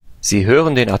Sie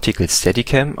hören den Artikel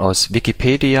Steadicam, aus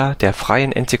Wikipedia, der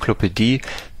freien Enzyklopädie.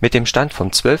 Mit dem Stand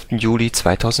vom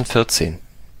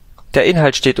Der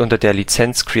Inhalt steht unter der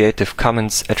Lizenz Creative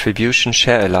Commons Attribution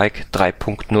Share Alike 3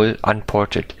 Punkt 0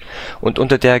 Unported und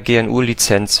unter der GNU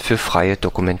Lizenz für freie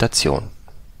Dokumentation.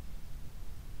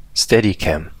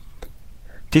 Steadicam.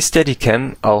 Die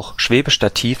Steadicam, auch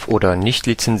Schwebestativ oder nicht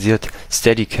lizenziert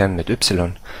Steadicam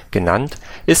genannt,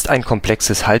 ist ein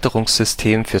komplexes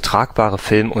Halterungssystem für tragbare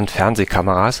Film - und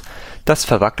Fernsehkameras, das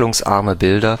verwacklungsarme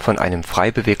Bilder von einem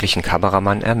frei beweglichen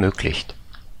Kameramann ermöglicht.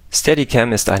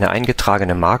 Steadicam ist eine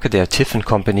eingetragene Marke der Tiffen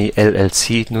Company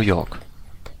LLC, New York.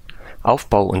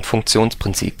 Aufbau und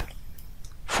Funktionsprinzip.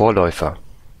 Vorläufer.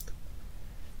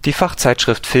 Die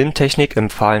Fachzeitschrift Filmtechnik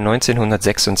empfahl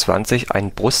 1926 ein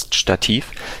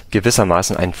Bruststativ,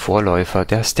 gewissermaßen ein Vorläufer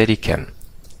der Steadicam.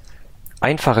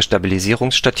 Einfache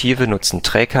Stabilisierungsstative nutzen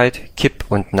Trägheit, Kipp -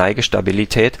 und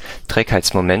Neigestabilität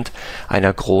 (Trägheitsmoment)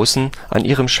 einer großen, an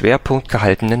ihrem Schwerpunkt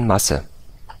gehaltenen Masse.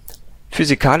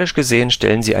 Physikalisch gesehen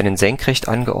stellen sie einen senkrecht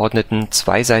angeordneten,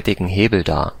 zweiseitigen Hebel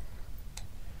dar.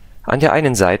 An der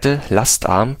einen Seite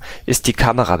 (Lastarm) ist die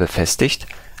Kamera befestigt,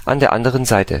 an der anderen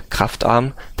Seite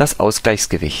 (Kraftarm) das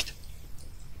Ausgleichsgewicht.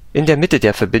 In der Mitte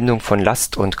der Verbindung von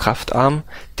Last - und Kraftarm,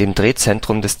 dem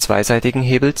Drehzentrum des zweiseitigen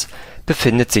Hebels,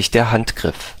 befindet sich der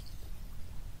Handgriff.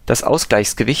 Das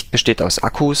Ausgleichsgewicht besteht aus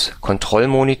Akkus,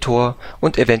 Kontrollmonitor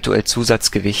und eventuell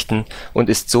Zusatzgewichten und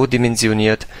ist so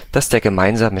dimensioniert, dass der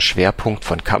gemeinsame Schwerpunkt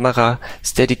von Kamera,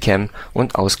 Steadicam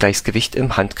und Ausgleichsgewicht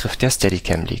im Handgriff der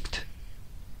Steadicam liegt.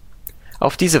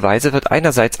 Auf diese Weise wird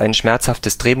einerseits ein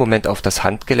schmerzhaftes Drehmoment auf das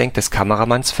Handgelenk des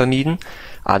Kameramanns vermieden,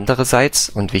 andererseits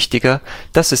und wichtiger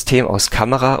das System aus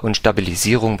Kamera und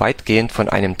Stabilisierung weitgehend von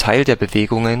einem Teil der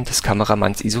Bewegungen des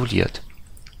Kameramanns isoliert.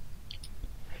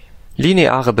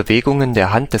 Lineare Bewegungen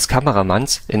der Hand des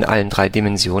Kameramanns in allen 3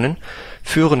 Dimensionen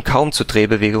führen kaum zu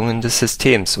Drehbewegungen des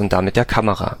Systems und damit der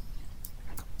Kamera.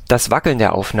 Das Wackeln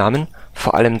der Aufnahmen,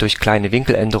 vor allem durch kleine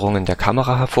Winkeländerungen der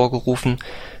Kamera hervorgerufen,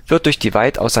 wird durch die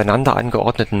weit auseinander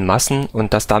angeordneten Massen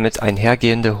und das damit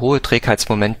einhergehende hohe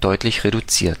Trägheitsmoment deutlich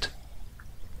reduziert.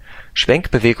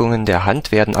 Schwenkbewegungen der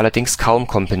Hand werden allerdings kaum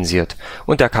kompensiert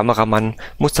und der Kameramann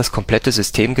muss das komplette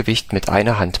Systemgewicht mit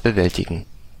einer Hand bewältigen.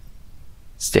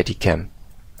 Steadicam.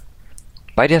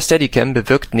 Bei der Steadicam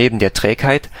bewirkt neben der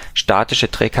Trägheit, statische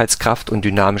Trägheitskraft und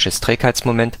dynamisches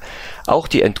Trägheitsmoment auch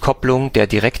die Entkopplung der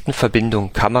direkten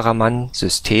Verbindung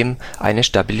Kameramann-System eine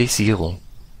Stabilisierung.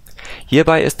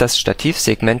 Hierbei ist das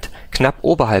Stativsegment knapp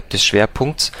oberhalb des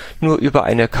Schwerpunkts nur über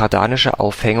eine kardanische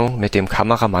Aufhängung mit dem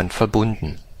Kameramann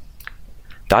verbunden.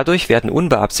 Dadurch werden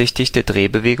unbeabsichtigte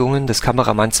Drehbewegungen des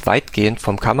Kameramanns weitgehend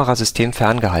vom Kamerasystem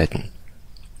ferngehalten.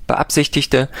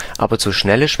 Beabsichtigte, aber zu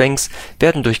schnelle Schwenks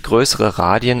werden durch größere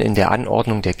Radien in der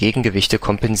Anordnung der Gegengewichte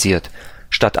kompensiert.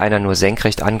 Statt einer nur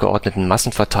senkrecht angeordneten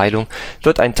Massenverteilung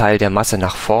wird ein Teil der Masse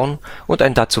nach vorn und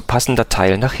ein dazu passender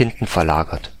Teil nach hinten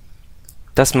verlagert.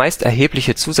 Das meist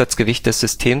erhebliche Zusatzgewicht des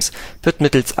Systems wird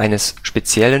mittels eines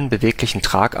speziellen beweglichen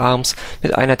Tragarms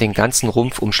mit einer den ganzen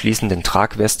Rumpf umschließenden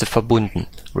Tragweste verbunden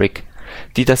 (Rig),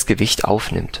 die das Gewicht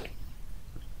aufnimmt.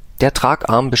 Der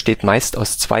Tragarm besteht meist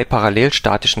aus 2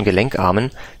 parallelstatischen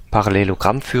Gelenkarmen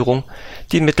 (Parallelogrammführung),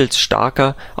 die mittels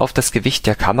starker, auf das Gewicht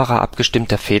der Kamera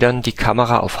abgestimmter Federn die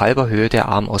Kamera auf halber Höhe der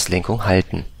Armauslenkung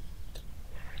halten.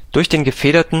 Durch den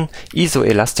gefederten,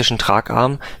 isoelastischen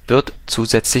Tragarm wird,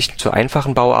 zusätzlich zur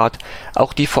einfachen Bauart,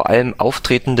 auch die vor allem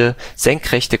auftretende,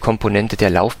 senkrechte Komponente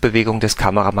der Laufbewegung des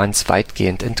Kameramanns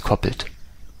weitgehend entkoppelt.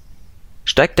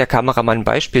 Steigt der Kameramann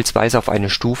beispielsweise auf eine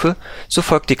Stufe, so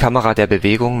folgt die Kamera der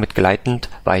Bewegung mit gleitend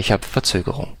weicher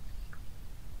Verzögerung.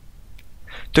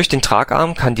 Durch den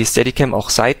Tragarm kann die Steadicam auch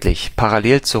seitlich,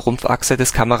 parallel zur Rumpfachse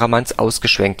des Kameramanns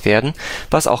ausgeschwenkt werden,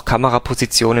 was auch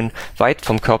Kamerapositionen weit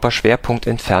vom Körperschwerpunkt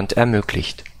entfernt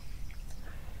ermöglicht.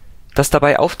 Das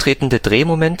dabei auftretende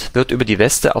Drehmoment wird über die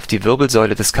Weste auf die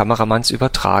Wirbelsäule des Kameramanns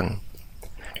übertragen.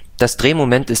 Das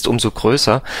Drehmoment ist umso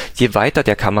größer, je weiter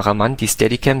der Kameramann die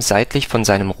Steadicam seitlich von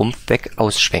seinem Rumpf weg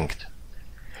ausschwenkt.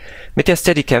 Mit der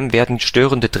Steadicam werden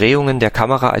störende Drehungen der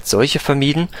Kamera als solche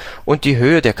vermieden und die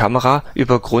Höhe der Kamera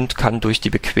über Grund kann durch die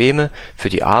bequeme, für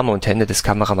die Arme und Hände des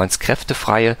Kameramanns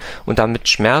kräftefreie und damit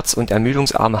schmerz - und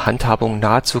ermüdungsarme Handhabung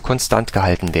nahezu konstant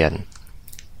gehalten werden.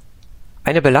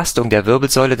 Eine Belastung der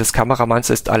Wirbelsäule des Kameramanns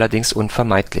ist allerdings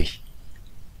unvermeidlich.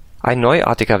 Ein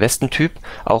neuartiger Westentyp,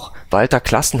 auch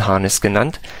Walter-Klassen-Harness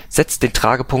genannt, setzt den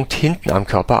Tragepunkt hinten am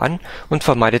Körper an und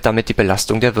vermeidet damit die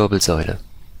Belastung der Wirbelsäule.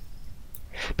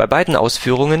 Bei beiden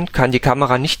Ausführungen kann die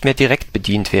Kamera nicht mehr direkt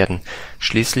bedient werden,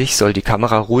 schließlich soll die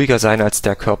Kamera ruhiger sein als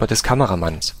der Körper des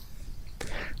Kameramanns.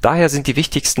 Daher sind die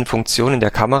wichtigsten Funktionen der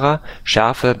Kamera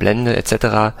 (Schärfe, Blende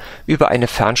etc.) über eine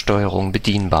Fernsteuerung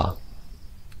bedienbar.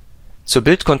 Zur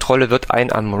Bildkontrolle wird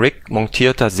ein am Rig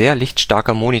montierter sehr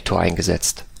lichtstarker Monitor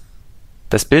eingesetzt.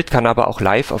 Das Bild kann aber auch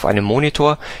live auf einem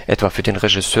Monitor, etwa für den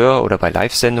Regisseur oder bei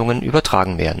Live-Sendungen,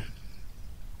 übertragen werden.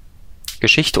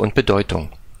 Geschichte und Bedeutung.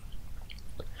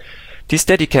 Die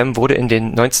Steadicam wurde in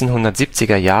den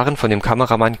 1970er Jahren von dem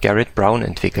Kameramann Garrett Brown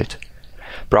entwickelt.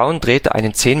 Brown drehte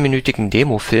einen 10-minütigen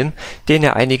Demofilm, den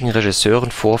er einigen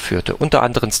Regisseuren vorführte, unter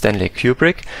anderem Stanley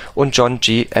Kubrick und John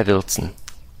G. Avildsen.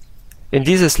 In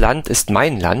Dieses Land ist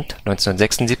mein Land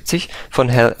 (1976)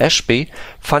 von Hal Ashby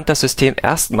fand das System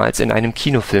erstmals in einem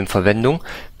Kinofilm Verwendung,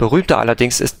 berühmter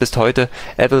allerdings ist bis heute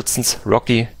Avildsens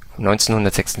Rocky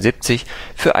 (1976)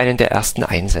 für einen der ersten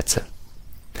Einsätze.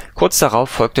 Kurz darauf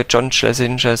folgte John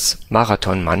Schlesingers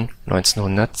Marathon Mann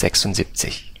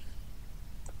 (1976).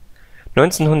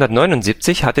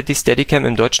 1979 hatte die Steadicam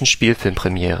im deutschen Spielfilm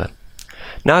Premiere.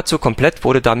 Nahezu komplett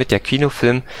wurde damit der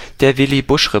Kinofilm Der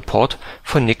Willi-Busch-Report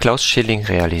von Niklaus Schilling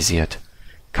realisiert.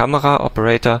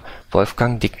 Kamera/Operator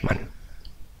Wolfgang Dickmann.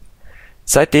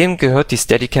 Seitdem gehört die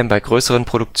Steadicam bei größeren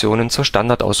Produktionen zur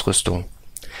Standardausrüstung.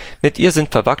 Mit ihr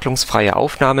sind verwacklungsfreie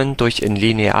Aufnahmen durch in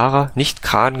linearer, nicht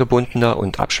krangebundener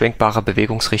und abschwenkbarer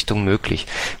Bewegungsrichtung möglich,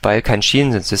 weil kein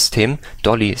Schienensystem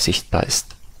 (Dolly) sichtbar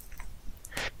ist.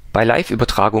 Bei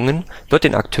Live-Übertragungen wird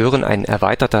den Akteuren ein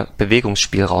erweiterter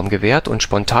Bewegungsspielraum gewährt und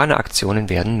spontane Aktionen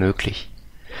werden möglich.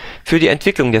 Für die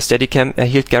Entwicklung der Steadicam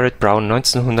erhielt Garrett Brown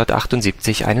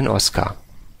 1978 einen Oscar.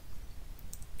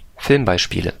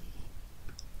 Filmbeispiele.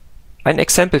 Ein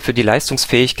Exempel für die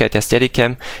Leistungsfähigkeit der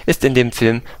Steadicam ist in dem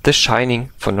Film The Shining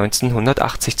von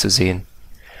 1980 zu sehen.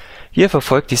 Hier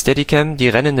verfolgt die Steadicam die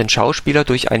rennenden Schauspieler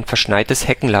durch ein verschneites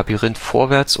Heckenlabyrinth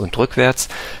vorwärts und rückwärts,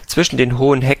 zwischen den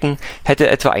hohen Hecken hätte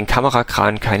etwa ein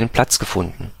Kamerakran keinen Platz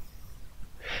gefunden.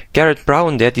 Garrett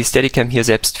Brown, der die Steadicam hier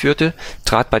selbst führte,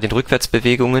 trat bei den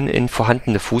Rückwärtsbewegungen in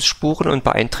vorhandene Fußspuren und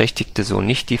beeinträchtigte so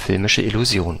nicht die filmische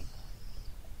Illusion.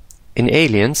 In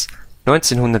Aliens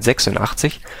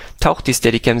 (1986) taucht die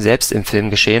Steadicam selbst im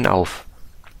Filmgeschehen auf.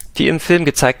 Die im Film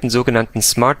gezeigten sogenannten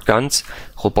Smart Guns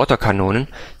 (Roboterkanonen)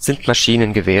 sind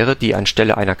Maschinengewehre, die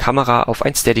anstelle einer Kamera auf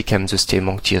ein Steadicam-System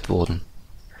montiert wurden.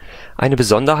 Eine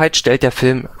Besonderheit stellt der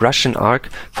Film Russian Ark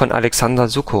von Alexander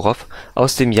Sokurov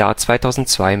aus dem Jahr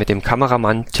 2002 mit dem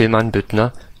Kameramann Tilman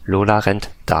Büttner (Lola rennt)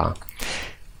 dar.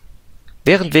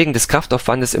 Während wegen des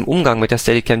Kraftaufwandes im Umgang mit der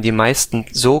Steadicam die meisten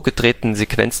so gedrehten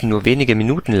Sequenzen nur wenige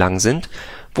Minuten lang sind,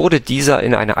 wurde dieser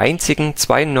in einer einzigen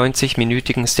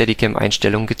 92-minütigen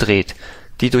Steadicam-Einstellung gedreht,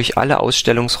 die durch alle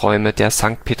Ausstellungsräume der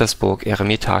Sankt Petersburg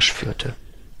Eremitage führte.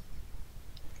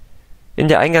 In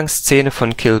der Eingangsszene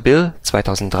von Kill Bill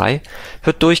 (2003)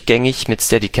 wird durchgängig mit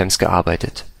Steadicams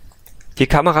gearbeitet. Die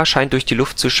Kamera scheint durch die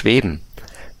Luft zu schweben.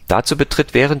 Dazu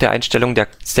betritt während der Einstellung der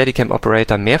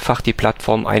Steadicam-Operator mehrfach die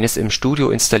Plattform eines im Studio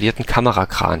installierten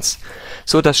Kamerakrans,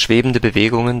 so dass schwebende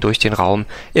Bewegungen durch den Raum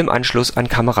im Anschluss an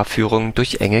Kameraführungen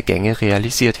durch enge Gänge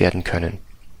realisiert werden können.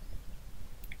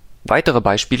 Weitere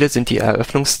Beispiele sind die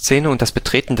Eröffnungsszene und das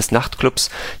Betreten des Nachtclubs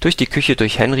durch die Küche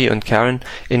durch Henry und Karen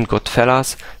in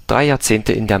Goodfellas, 3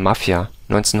 Jahrzehnte in der Mafia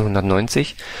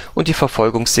 (1990) und die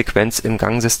Verfolgungssequenz im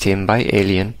Gangsystem bei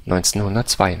Alien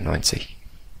 (1992).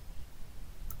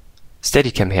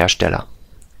 Steadicam-Hersteller.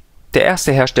 Der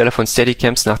erste Hersteller von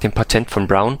Steadicams nach dem Patent von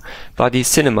Brown war die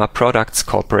Cinema Products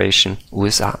Corporation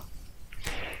 (USA).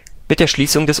 Mit der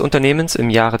Schließung des Unternehmens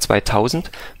im Jahre 2000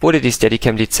 wurde die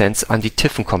Steadicam-Lizenz an die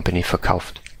Tiffen Company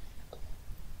verkauft.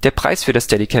 Der Preis für das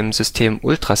Steadicam-System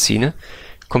Ultracine,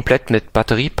 komplett mit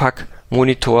Batteriepack,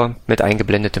 Monitor mit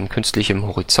eingeblendetem künstlichem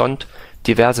Horizont,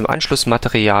 diversem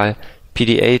Anschlussmaterial,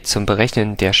 PDA zum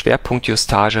Berechnen der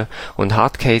Schwerpunktjustage und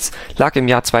Hardcase, lag im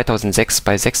Jahr 2006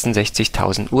 bei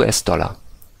 $66.000 US.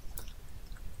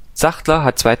 Sachtler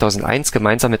hat 2001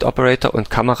 gemeinsam mit Operator und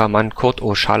Kameramann Kurt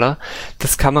O. Schaller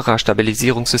das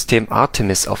Kamerastabilisierungssystem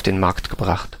artemis auf den Markt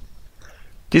gebracht.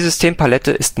 Die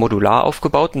Systempalette ist modular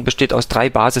aufgebaut und besteht aus 3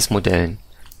 Basismodellen: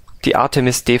 die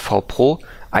artemis DV Pro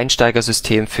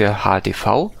Einsteigersystem für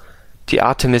HDV, die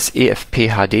artemis EFP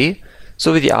HD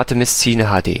sowie die artemis Cine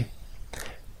HD.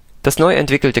 Das neu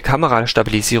entwickelte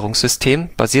Kamerastabilisierungssystem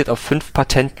basiert auf 5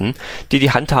 Patenten, die die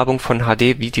Handhabung von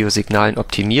HD-Videosignalen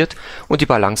optimiert und die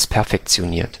Balance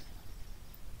perfektioniert.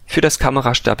 Für das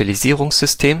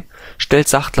Kamerastabilisierungssystem stellt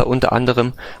Sachtler unter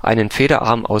anderem einen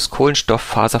Federarm aus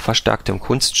kohlenstofffaserverstärktem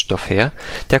Kunststoff her,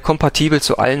 der kompatibel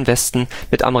zu allen Westen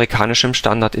mit amerikanischem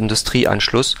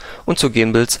Standard-Industrieanschluss und zu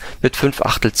Gimbals mit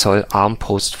 5/8 Zoll Arm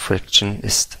Post Friction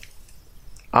ist.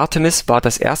 artemis war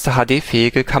das erste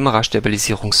HD-fähige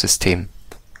Kamerastabilisierungssystem.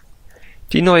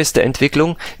 Die neueste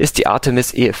Entwicklung ist die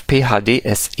artemis EFP HD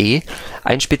SE,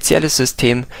 ein spezielles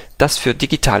System, das für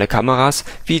digitale Kameras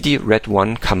wie die Red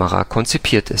One Kamera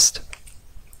konzipiert ist.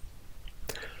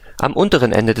 Am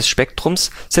unteren Ende des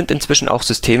Spektrums sind inzwischen auch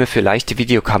Systeme für leichte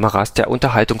Videokameras der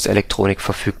Unterhaltungselektronik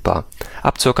verfügbar,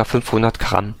 ab ca. 500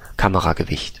 Gramm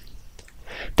Kameragewicht.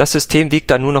 Das System wiegt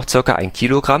dann nur noch ca. 1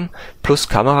 Kilogramm plus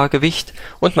Kameragewicht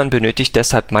und man benötigt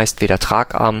deshalb meist weder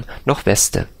Tragarm noch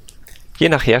Weste. Je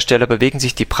nach Hersteller bewegen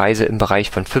sich die Preise im Bereich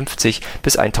von 50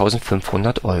 bis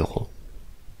 1.500 Euro.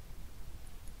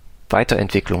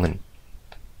 Weiterentwicklungen: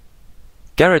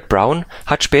 Garrett Brown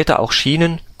hat später auch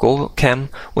Schienen -, GoCam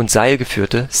und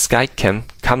seilgeführte SkyCam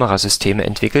Kamerasysteme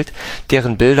entwickelt,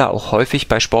 deren Bilder auch häufig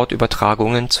bei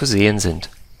Sportübertragungen zu sehen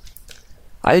sind.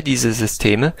 All diese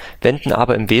Systeme wenden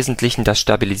aber im Wesentlichen das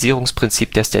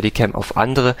Stabilisierungsprinzip der Steadicam auf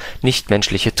andere,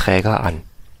 nichtmenschliche Träger an.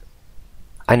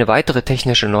 Eine weitere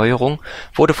technische Neuerung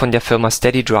wurde von der Firma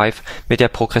SteadyDrive mit der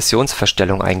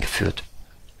Progressionsverstellung eingeführt.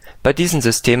 Bei diesen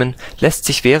Systemen lässt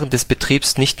sich während des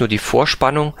Betriebs nicht nur die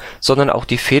Vorspannung, sondern auch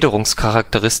die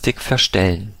Federungscharakteristik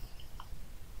verstellen.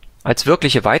 Als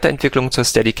wirkliche Weiterentwicklung zur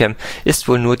Steadicam ist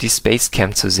wohl nur die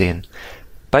SpaceCam zu sehen.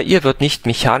 Bei ihr wird nicht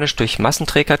mechanisch durch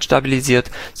Massenträgheit stabilisiert,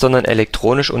 sondern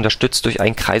elektronisch unterstützt durch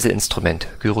ein Kreiselinstrument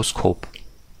 (Gyroskop).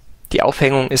 Die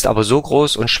Aufhängung ist aber so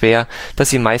groß und schwer, dass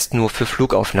sie meist nur für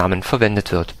Flugaufnahmen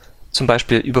verwendet wird, zum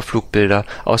Beispiel Überflugbilder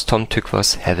aus Tom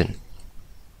Tykwers Heaven.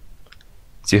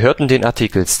 Sie hörten den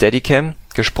Artikel Steadicam,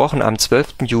 gesprochen am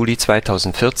 12. Juli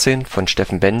 2014 von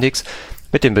Steffen Bendix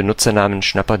mit dem Benutzernamen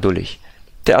Schnapper-Dullig.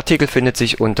 Der Artikel findet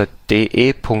sich unter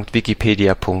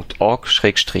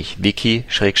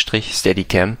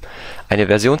de.wikipedia.org/wiki/Steadicam. Eine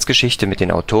Versionsgeschichte mit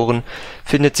den Autoren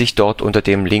findet sich dort unter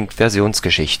dem Link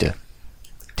Versionsgeschichte.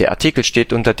 Der Artikel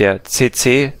steht unter der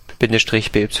CC-BY-SA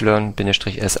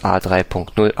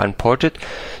 3.0 Unported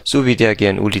sowie der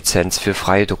GNU-Lizenz für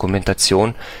freie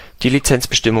Dokumentation. Die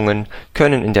Lizenzbestimmungen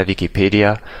können in der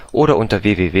Wikipedia oder unter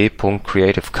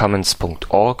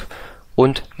www.creativecommons.org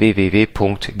und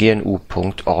www.gnu.org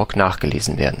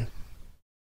nachgelesen werden